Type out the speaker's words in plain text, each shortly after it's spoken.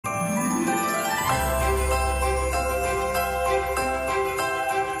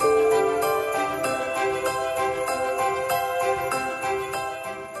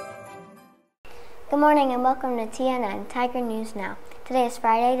morning and welcome to TNN, Tiger News Now. Today is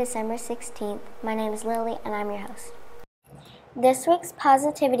Friday, December 16th. My name is Lily and I'm your host. This week's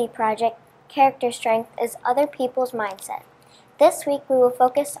Positivity Project character strength is other people's mindset. This week we will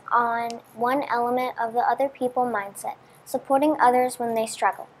focus on one element of the other people mindset, supporting others when they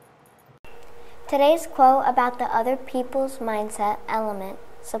struggle. Today's quote about the other people's mindset element,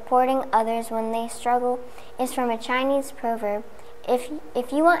 supporting others when they struggle, is from a Chinese proverb.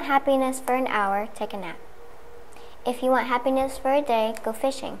 If you want happiness for an hour, take a nap. If you want happiness for a day, go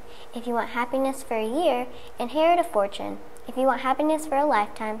fishing. If you want happiness for a year, inherit a fortune. If you want happiness for a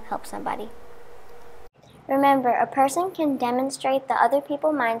lifetime, help somebody. Remember, a person can demonstrate the other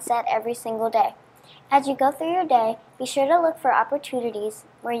people mindset every single day. As you go through your day, be sure to look for opportunities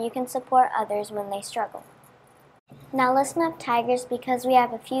where you can support others when they struggle. Now listen up, Tigers, because we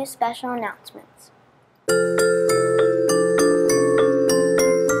have a few special announcements.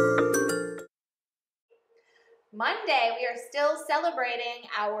 Monday, we are still celebrating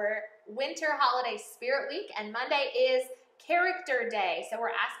our winter holiday spirit week, and Monday is Character Day. So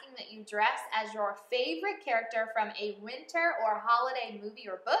we're asking that you dress as your favorite character from a winter or holiday movie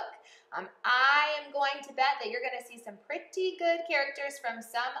or book. I am going to bet that you're going to see some pretty good characters from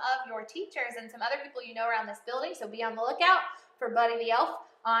some of your teachers and some other people you know around this building. So be on the lookout for Buddy the Elf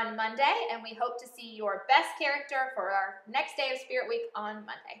on Monday, and we hope to see your best character for our next day of Spirit Week on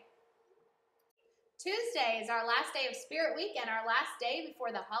Monday. Tuesday is our last day of Spirit Week and our last day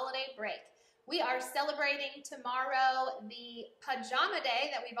before the holiday break. We are celebrating tomorrow the Pajama Day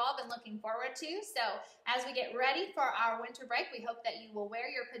that we've all been looking forward to. So as we get ready for our winter break, we hope that you will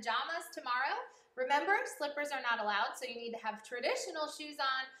wear your pajamas tomorrow. Remember, slippers are not allowed, so you need to have traditional shoes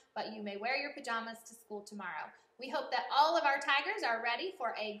on, but you may wear your pajamas to school tomorrow. We hope that all of our Tigers are ready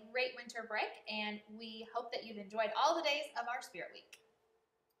for a great winter break, and we hope that you've enjoyed all the days of our Spirit Week.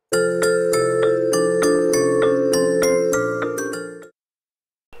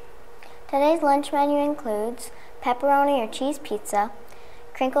 Today's lunch menu includes pepperoni or cheese pizza,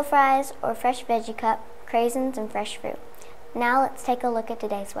 crinkle fries or fresh veggie cup, craisins, and fresh fruit. Now let's take a look at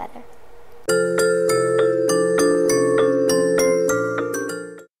today's weather.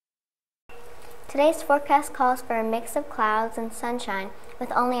 Today's forecast calls for a mix of clouds and sunshine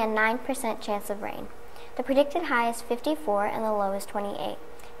with only a 9% chance of rain. The predicted high is 54 and the low is 28.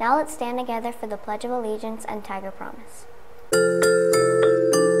 Now let's stand together for the Pledge of Allegiance and Tiger Promise.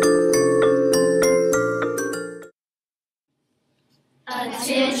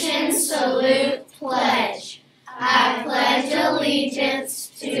 Attention, salute, pledge. I pledge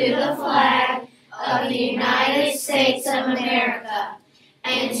allegiance to the flag of the United States of America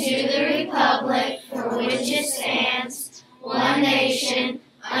and to the republic for which it stands, one nation,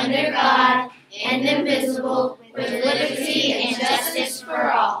 under God, indivisible, with liberty and justice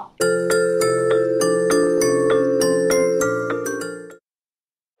for all.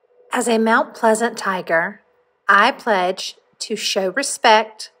 As a Mount Pleasant Tiger, I pledge to show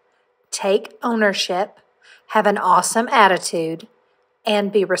respect, take ownership, have an awesome attitude,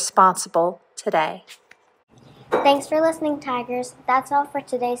 and be responsible today. Thanks for listening, Tigers. That's all for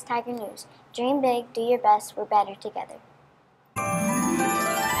today's Tiger News. Dream big, do your best, we're better together.